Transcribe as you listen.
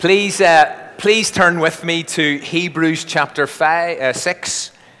Please turn with me to Hebrews chapter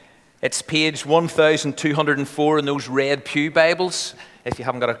 6. It's page 1204 in those red pew Bibles, if you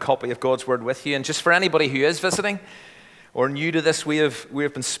haven't got a copy of God's Word with you. And just for anybody who is visiting or new to this, we have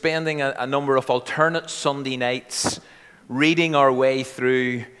been spending a number of alternate Sunday nights reading our way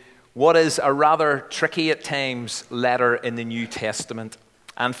through what is a rather tricky at times letter in the New Testament.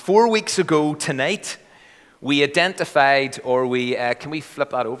 And 4 weeks ago tonight, we identified, can we flip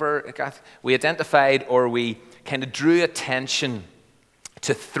that over, Kath? We identified, or we kind of drew attention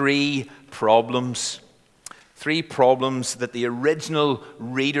to three problems. Three problems that the original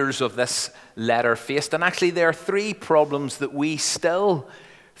readers of this letter faced. And actually, there are three problems that we still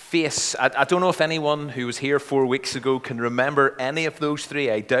face. I don't know if anyone who was here 4 weeks ago can remember any of those three.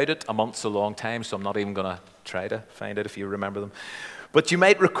 I doubt it. A month's a long time, so I'm not even going to try to find out if you remember them. But you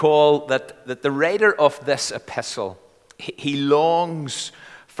might recall that the writer of this epistle, he longs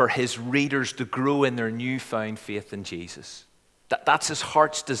for his readers to grow in their newfound faith in Jesus. That's his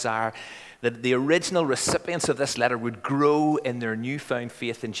heart's desire, that the original recipients of this letter would grow in their newfound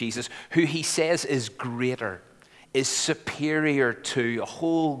faith in Jesus, who he says is greater, is superior to a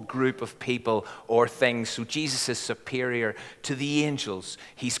whole group of people or things. So Jesus is superior to the angels.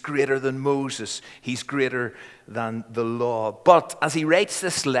 He's greater than Moses. He's greater than the law. But as he writes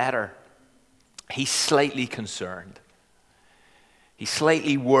this letter, he's slightly concerned. He's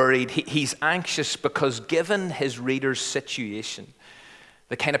slightly worried. He's anxious because given his readers' situation,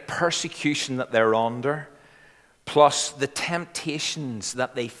 the kind of persecution that they're under, plus the temptations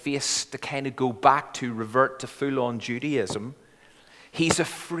that they face to kind of go back to revert to full-on Judaism, he's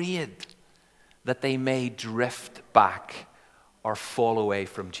afraid that they may drift back or fall away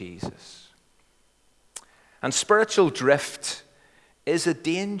from Jesus. And spiritual drift is a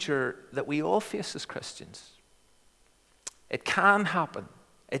danger that we all face as Christians. It can happen.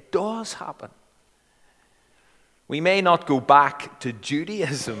 It does happen. We may not go back to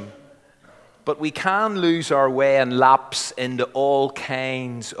Judaism, but we can lose our way and lapse into all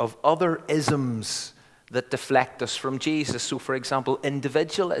kinds of other isms that deflect us from Jesus. So, for example,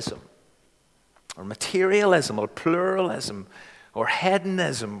 individualism, or materialism, or pluralism, or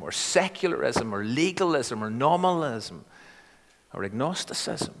hedonism, or secularism, or legalism, or nominalism, or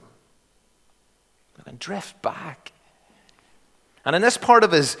agnosticism. We can drift back. And in this part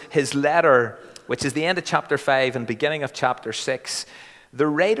of his letter, which is the end of chapter 5 and beginning of chapter 6, the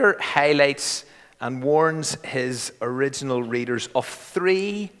writer highlights and warns his original readers of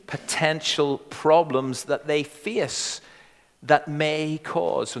three potential problems that they face that may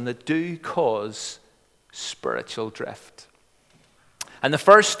cause, and that do cause, spiritual drift. And the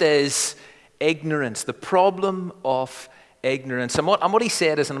first is ignorance, the problem of ignorance. And what he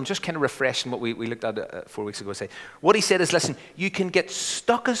said is, and I'm just kind of refreshing what we looked at 4 weeks ago. What he said is, listen, you can get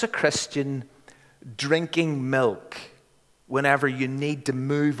stuck as a Christian drinking milk whenever you need to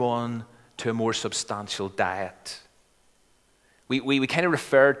move on to a more substantial diet. We kind of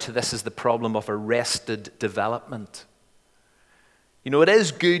referred to this as the problem of arrested development. You know, it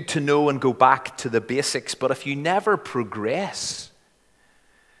is good to know and go back to the basics, but if you never progress,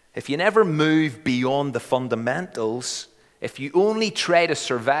 if you never move beyond the fundamentals, if you only try to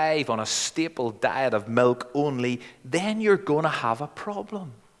survive on a staple diet of milk only, then you're going to have a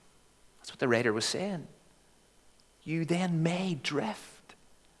problem. That's what the writer was saying. You then may drift.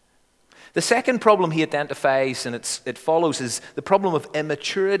 The second problem he identifies, and it follows, is the problem of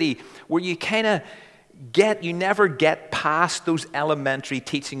immaturity, where you never get past those elementary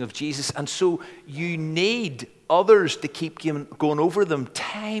teaching of Jesus, and so you need others to keep going over them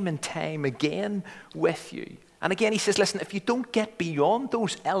time and time again with you. And again, he says, listen, if you don't get beyond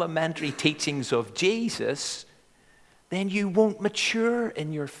those elementary teachings of Jesus, then you won't mature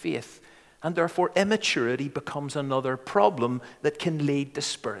in your faith. And therefore, immaturity becomes another problem that can lead to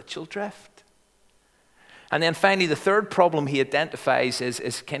spiritual drift. And then finally, the third problem he identifies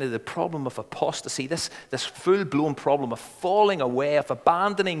is kind of the problem of apostasy, this full-blown problem of falling away, of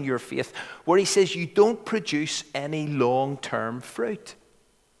abandoning your faith, where he says you don't produce any long-term fruit.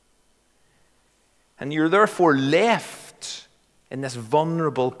 And you're therefore left in this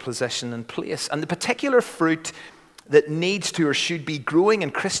vulnerable position and place. And the particular fruit that needs to or should be growing in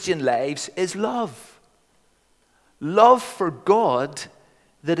Christian lives is love. Love for God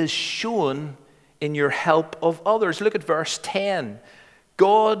that is shown in your help of others. Look at verse 10.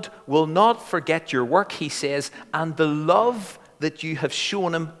 God will not forget your work, he says, and the love that you have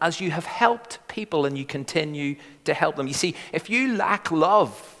shown him as you have helped people and you continue to help them. You see, if you lack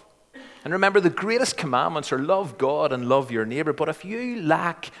love, and remember the greatest commandments are love God and love your neighbor, but if you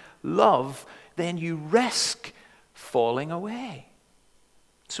lack love, then you risk falling away.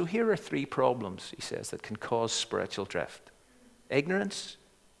 So here are three problems, he says, that can cause spiritual drift: ignorance,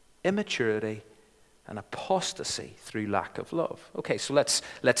 immaturity, and apostasy through lack of love. Okay, so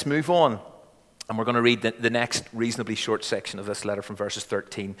let's move on. And we're going to read the next reasonably short section of this letter from verses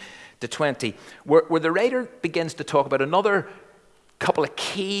 13 to 20, where the writer begins to talk about another couple of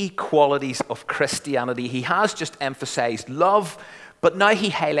key qualities of Christianity. He has just emphasized love, but now he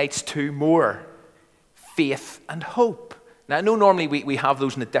highlights two more: faith and hope. Now, I know normally we have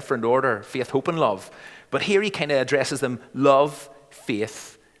those in a different order: faith, hope, and love. But here he kind of addresses them: love,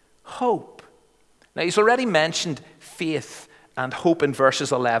 faith, hope. Now, he's already mentioned faith and hope in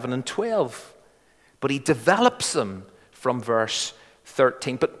verses 11 and 12. But he develops them from verse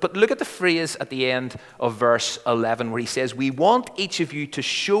 13. But look at the phrase at the end of verse 11 where he says, "We want each of you to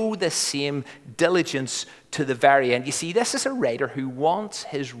show the same diligence to the very end." You see, this is a writer who wants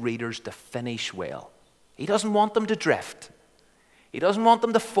his readers to finish well. He doesn't want them to drift. He doesn't want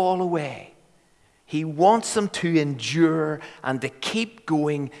them to fall away. He wants them to endure and to keep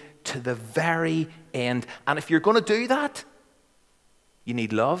going to the very end. And if you're going to do that, you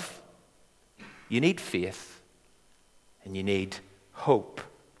need love, you need faith, and you need hope.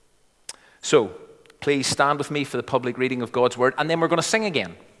 So, please stand with me for the public reading of God's word, and then we're going to sing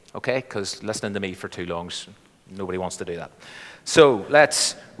again, okay? Because listening to me for too long, nobody wants to do that. So,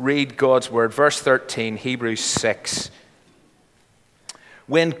 let's read God's word. Verse 13, Hebrews 6.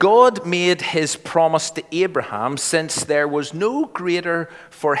 "When God made his promise to Abraham, since there was no greater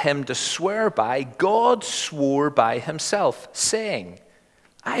for him to swear by, God swore by himself, saying,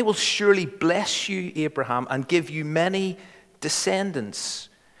 'I will surely bless you, Abraham, and give you many descendants.'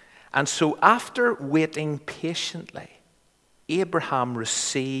 And so after waiting patiently, Abraham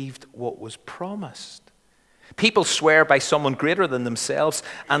received what was promised. People swear by someone greater than themselves,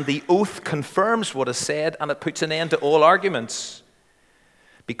 and the oath confirms what is said, and it puts an end to all arguments.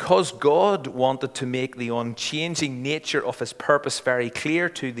 Because God wanted to make the unchanging nature of his purpose very clear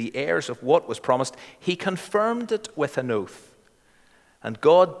to the heirs of what was promised, he confirmed it with an oath. And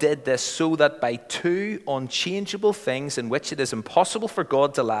God did this so that by two unchangeable things in which it is impossible for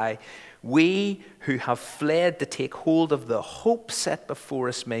God to lie, we who have fled to take hold of the hope set before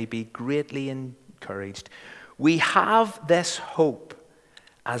us may be greatly encouraged. We have this hope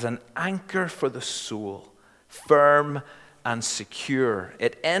as an anchor for the soul, firm and secure.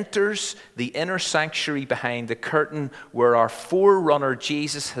 It enters the inner sanctuary behind the curtain where our forerunner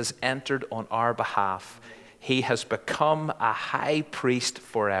Jesus has entered on our behalf. He has become a high priest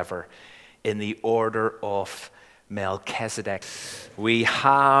forever in the order of Melchizedek." We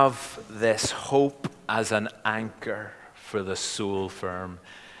have this hope as an anchor for the soul, firm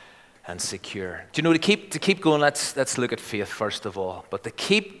and secure. Do you know, to keep going, let's look at faith first of all. But to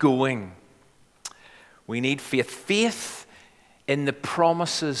keep going, we need faith. Faith in the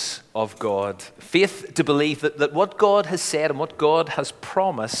promises of God. Faith to believe that what God has said and what God has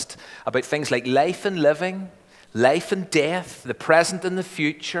promised about things like life and living, life and death, the present and the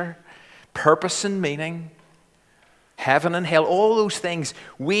future, purpose and meaning, heaven and hell, all those things.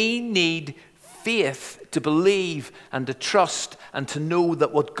 We need faith to believe and to trust and to know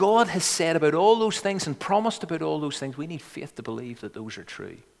that what God has said about all those things and promised about all those things, we need faith to believe that those are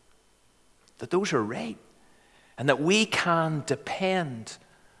true, that those are right, and that we can depend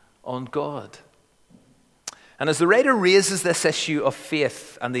on God. And as the writer raises this issue of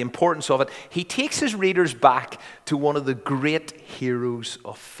faith and the importance of it, he takes his readers back to one of the great heroes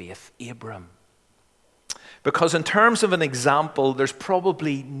of faith, Abram. Because in terms of an example, there's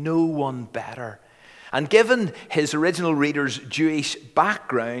probably no one better. And given his original readers' Jewish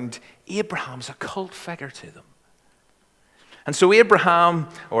background, Abraham's a cult figure to them. And so Abraham,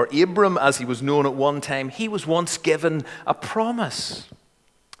 or Abram as he was known at one time, he was once given a promise.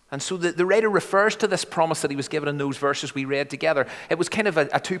 And so the writer refers to this promise that he was given in those verses we read together. It was kind of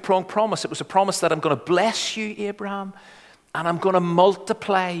a two-pronged promise. It was a promise that I'm going to bless you, Abraham, and I'm going to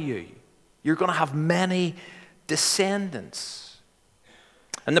multiply you. You're going to have many descendants.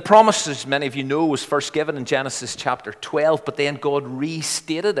 And the promise, as many of you know, was first given in Genesis chapter 12, but then God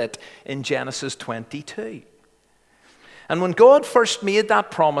restated it in Genesis 22. And when God first made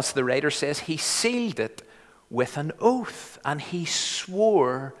that promise, the writer says, he sealed it with an oath, and he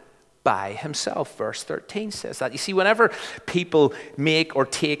swore by himself. Verse 13 says that. You see, whenever people make or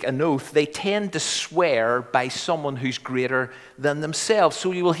take an oath, they tend to swear by someone who's greater than themselves.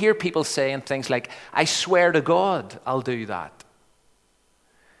 So you will hear people saying things like, I swear to God I'll do that.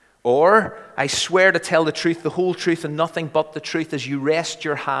 Or, I swear to tell the truth, the whole truth, and nothing but the truth as you rest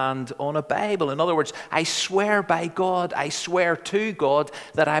your hand on a Bible. In other words, I swear by God, I swear to God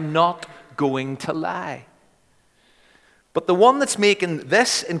that I'm not going to lie. But the one that's making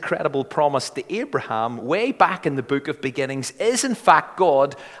this incredible promise to Abraham way back in the book of beginnings is in fact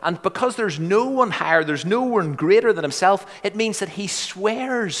God. And because there's no one higher, there's no one greater than himself, it means that he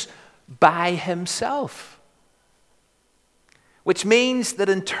swears by himself. Which means that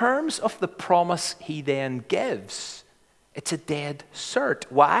in terms of the promise he then gives, it's a dead cert.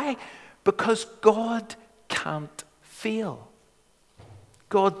 Why? Because God can't fail.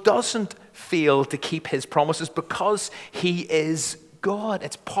 God doesn't fail to keep his promises because he is God.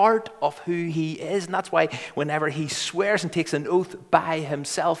 It's part of who he is. And that's why whenever he swears and takes an oath by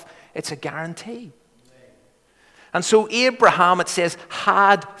himself, it's a guarantee. And so Abraham, it says,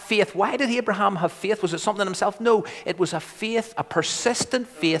 had faith. Why did Abraham have faith? Was it something in himself? No, it was a faith, a persistent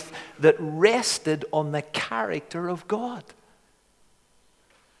faith that rested on the character of God.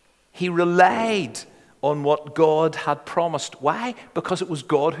 He relied on what God had promised. Why? Because it was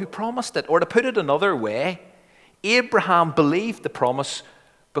God who promised it. Or to put it another way, Abraham believed the promise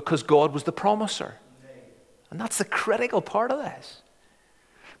because God was the promiser. And that's the critical part of this.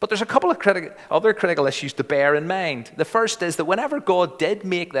 But there's a couple of other critical issues to bear in mind. The first is that whenever God did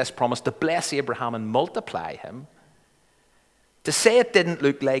make this promise to bless Abraham and multiply him, to say it didn't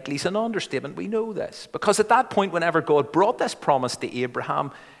look likely is an understatement. We know this. Because at that point, whenever God brought this promise to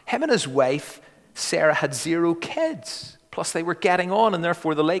Abraham, him and his wife, Sarah, had 0 kids. Plus they were getting on, and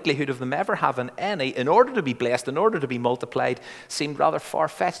therefore the likelihood of them ever having any, in order to be blessed, in order to be multiplied, seemed rather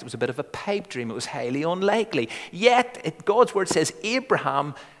far-fetched. It was a bit of a pipe dream. It was highly unlikely. Yet, God's word says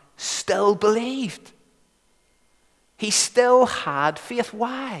Abraham still believed. He still had faith.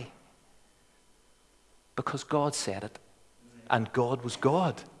 Why? Because God said it, and God was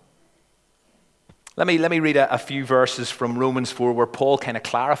God. Let me read a few verses from Romans 4 where Paul kind of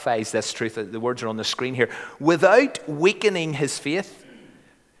clarifies this truth. The words are on the screen here. Without weakening his faith,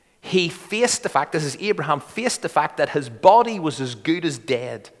 he faced the fact, this is Abraham, faced the fact that his body was as good as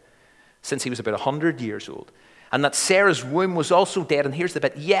dead since he was about 100 years old. And that Sarah's womb was also dead. And here's the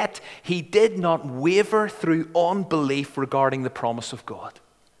bit. Yet he did not waver through unbelief regarding the promise of God,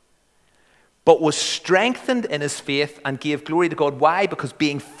 but was strengthened in his faith and gave glory to God. Why? Because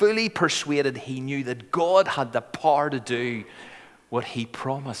being fully persuaded, he knew that God had the power to do what he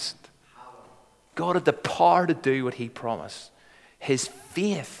promised. God had the power to do what he promised. His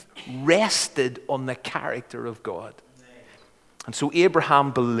faith rested on the character of God. And so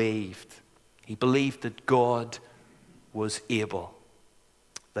Abraham believed. He believed that God was able.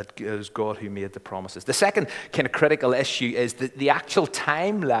 That it was God who made the promises. The second kind of critical issue is the actual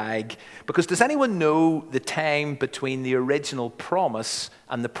time lag. Because does anyone know the time between the original promise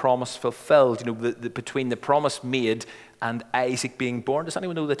and the promise fulfilled? You know, between the promise made and Isaac being born. Does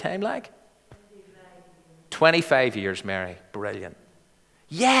anyone know the time lag? 25 years, Mary. Brilliant.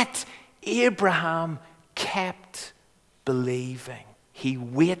 Yet, Abraham kept believing. He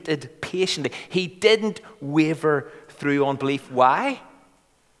waited patiently. He didn't waver through unbelief. Why?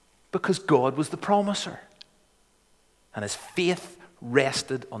 Because God was the promiser. And his faith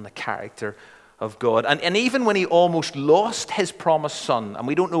rested on the character of God. And even when he almost lost his promised son, and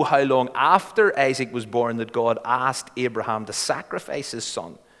we don't know how long after Isaac was born that God asked Abraham to sacrifice his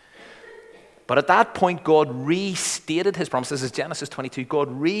son. But at that point, God restated his promise. This is Genesis 22. God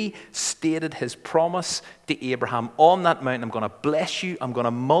restated his promise to Abraham on that mountain. I'm going to bless you. I'm going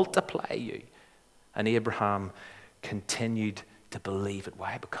to multiply you. And Abraham continued to believe it.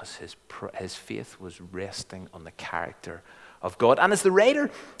 Why? Because his faith was resting on the character of God. And as the writer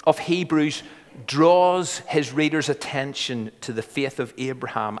of Hebrews draws his readers' attention to the faith of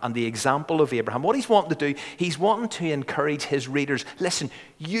Abraham and the example of Abraham, what he's wanting to do, he's wanting to encourage his readers, listen,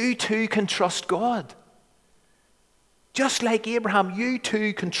 you too can trust God. Just like Abraham, you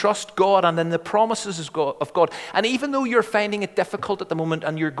too can trust God and in the promises of God. And even though you're finding it difficult at the moment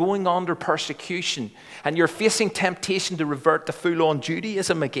and you're going under persecution and you're facing temptation to revert to full-on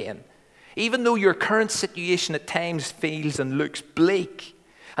Judaism again, even though your current situation at times feels and looks bleak,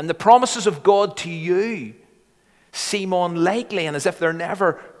 and the promises of God to you seem unlikely and as if they're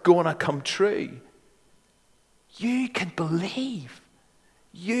never going to come true, you can believe.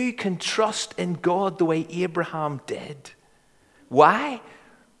 You can trust in God the way Abraham did. Why?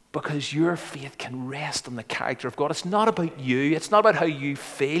 Because your faith can rest on the character of God. It's not about you. It's not about how you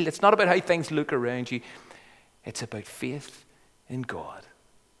feel. It's not about how things look around you. It's about faith in God,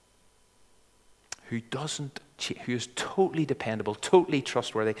 who is totally dependable, totally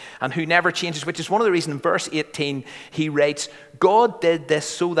trustworthy, and who never changes, which is one of the reasons in verse 18 he writes, God did this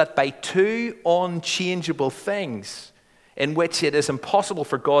so that by two unchangeable things, in which it is impossible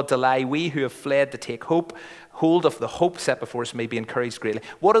for God to lie, we who have fled to take hold of the hope set before us may be encouraged greatly.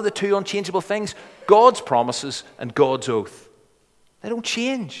 What are the two unchangeable things? God's promises and God's oath. They don't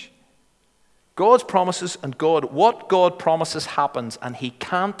change. God's promises and what God promises happens, and he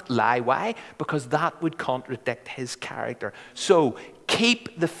can't lie. Why? Because that would contradict his character. So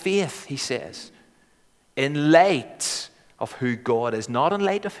keep the faith, he says, in light of who God is, not in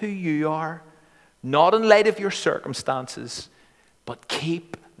light of who you are, not in light of your circumstances, but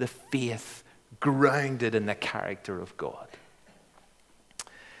keep the faith grounded in the character of God.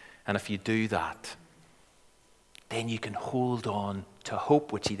 And if you do that, then you can hold on to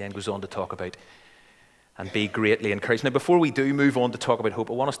hope, which he then goes on to talk about, and be greatly encouraged. Now, before we do move on to talk about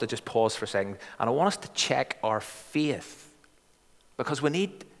hope, I want us to just pause for a second, and I want us to check our faith, because we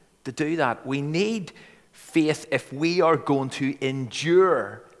need to do that. We need faith if we are going to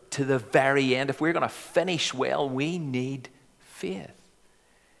endure to the very end. If we're going to finish well, we need faith.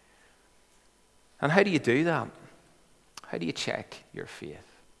 And how do you do that? How do you check your faith?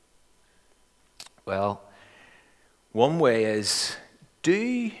 Well, one way is,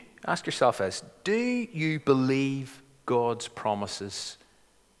 ask yourself this, do you believe God's promises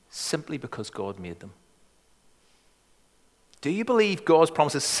simply because God made them? Do you believe God's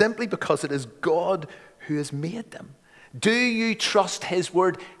promises simply because it is God who has made them? Do you trust his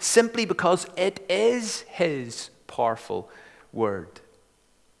word simply because it is his powerful word?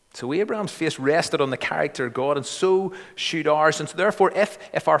 So Abraham's faith rested on the character of God, and so should ours. And so therefore,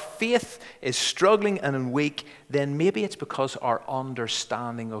 if our faith is struggling and weak, then maybe it's because our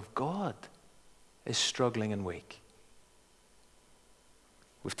understanding of God is struggling and weak.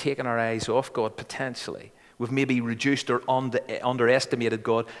 We've taken our eyes off God, potentially. We've maybe reduced or underestimated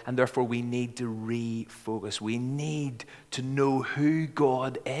God, and therefore we need to refocus. We need to know who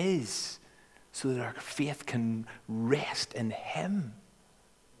God is so that our faith can rest in him.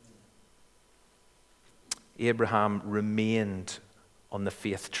 Abraham remained on the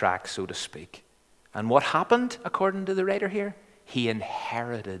faith track, so to speak. And what happened, according to the writer here? He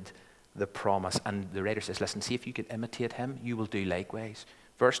inherited the promise. And the writer says, listen, see if you can imitate him, you will do likewise.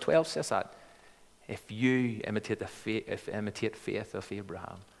 Verse 12 says that. If you imitate faith of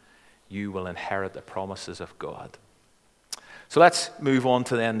Abraham, you will inherit the promises of God. So let's move on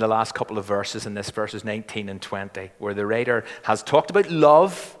to then the last couple of verses in this, verses 19 and 20, where the writer has talked about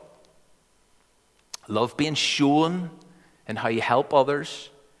love being shown in how you help others.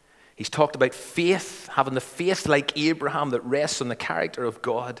 He's talked about faith, having the faith like Abraham that rests on the character of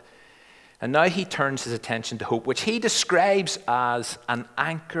God. And now he turns his attention to hope, which he describes as an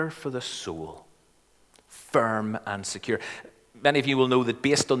anchor for the soul, firm and secure. Many of you will know that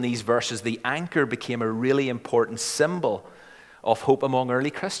based on these verses, the anchor became a really important symbol of hope among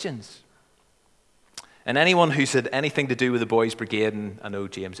early Christians. And anyone who's had anything to do with the Boys Brigade, and I know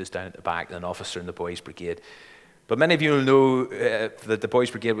James is down at the back, an officer in the Boys Brigade, but many of you will know that the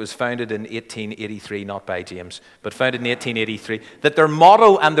Boys Brigade was founded in 1883, not by James, but founded in 1883, that their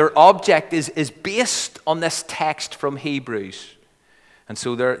motto and their object is based on this text from Hebrews. And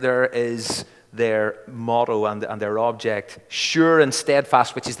so there is their motto and their object, sure and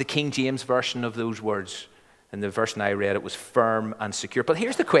steadfast, which is the King James version of those words. In the version I read, it was firm and secure. But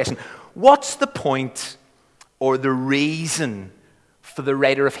here's the question. What's the point or the reason for the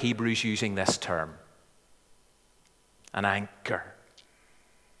writer of Hebrews using this term? An anchor.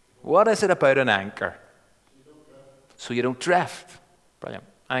 What is it about an anchor? So you don't drift. Brilliant.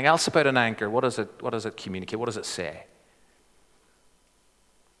 Anything else about an anchor? What does it communicate? What does it say?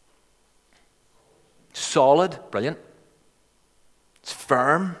 Solid. Brilliant. It's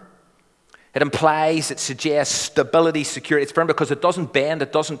firm. It implies, it suggests stability, security. It's firm because it doesn't bend,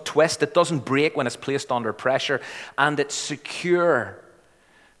 it doesn't twist, it doesn't break when it's placed under pressure. And it's secure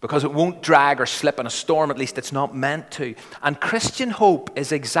because it won't drag or slip in a storm, at least it's not meant to. And Christian hope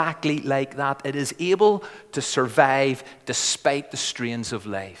is exactly like that. It is able to survive despite the strains of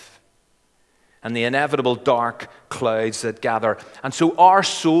life and the inevitable dark clouds that gather. And so our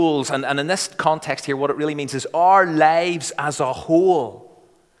souls, and in this context here, what it really means is our lives as a whole,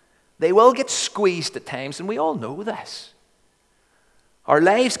 they will get squeezed at times, and we all know this. Our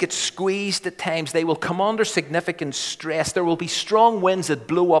lives get squeezed at times. They will come under significant stress. There will be strong winds that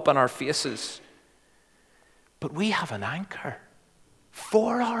blow up in our faces. But we have an anchor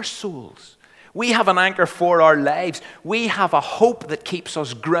for our souls. We have an anchor for our lives. We have a hope that keeps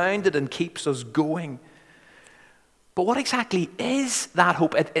us grounded and keeps us going. But what exactly is that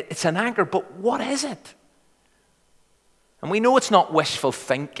hope? It's an anchor, but what is it? And we know it's not wishful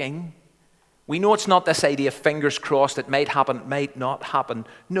thinking. We know it's not this idea of fingers crossed, it might happen, it might not happen.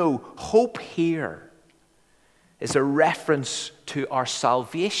 No, hope here is a reference to our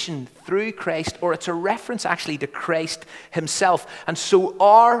salvation through Christ, or it's a reference actually to Christ himself. And so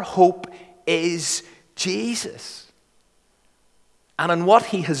our hope is Jesus and in what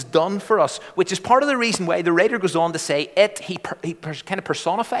he has done for us, which is part of the reason why the writer goes on to say he kind of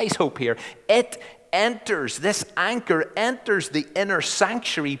personifies hope here. It enters, this anchor enters the inner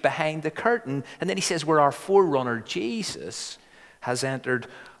sanctuary behind the curtain, and then he says where our forerunner Jesus has entered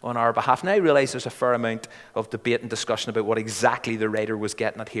on our behalf. Now I realize there's a fair amount of debate and discussion about what exactly the writer was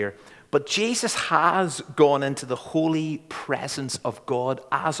getting at here. But Jesus has gone into the holy presence of God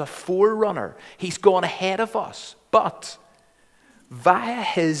as a forerunner. He's gone ahead of us. But via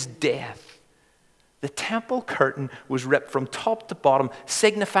his death, the temple curtain was ripped from top to bottom,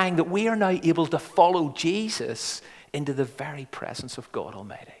 signifying that we are now able to follow Jesus into the very presence of God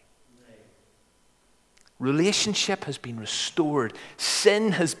Almighty. Relationship has been restored.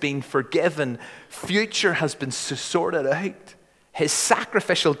 Sin has been forgiven. Future has been sorted out. His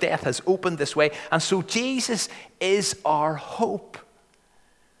sacrificial death has opened this way. And so Jesus is our hope.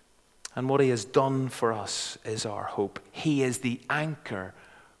 And what he has done for us is our hope. He is the anchor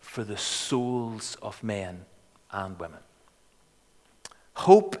for the souls of men and women.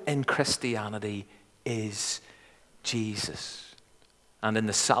 Hope in Christianity is Jesus, and in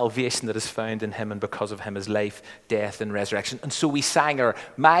the salvation that is found in him, and because of him his life, death, and resurrection. And so we sang our,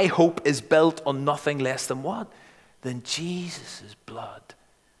 my hope is built on nothing less than what? Than Jesus' blood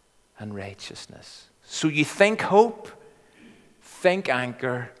and righteousness. So you think hope, think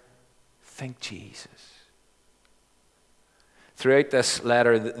anchor, think Jesus. Throughout this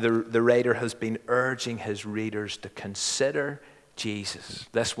letter, the writer has been urging his readers to consider Jesus,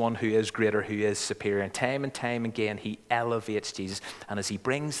 this one who is greater, who is superior. And time again, he elevates Jesus. And as he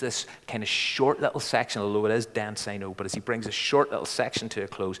brings this kind of short little section, although it is dense, I know, but as he brings a short little section to a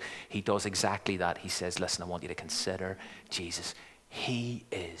close, he does exactly that. He says, listen, I want you to consider Jesus. He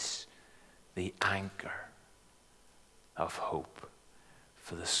is the anchor of hope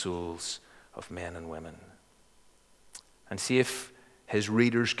for the souls of men and women. And see if his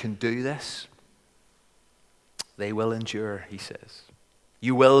readers can do this. They will endure, he says.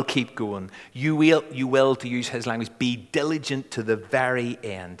 You will keep going. You will, to use his language, be diligent to the very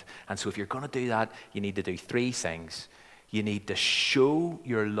end. And so if you're going to do that, you need to do three things. You need to show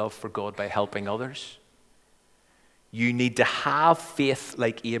your love for God by helping others. You need to have faith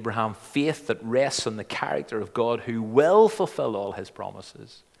like Abraham, faith that rests on the character of God who will fulfill all his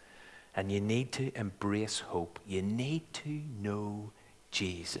promises. And you need to embrace hope. You need to know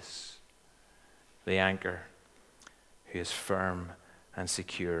Jesus, the anchor who is firm and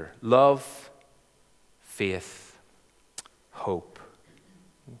secure. Love, faith, hope.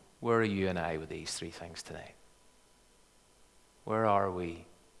 Where are you and I with these three things today? Where are we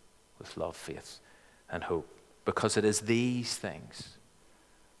with love, faith, and hope? Because it is these things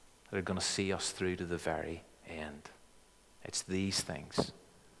that are going to see us through to the very end. It's these things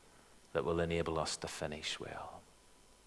that will enable us to finish well.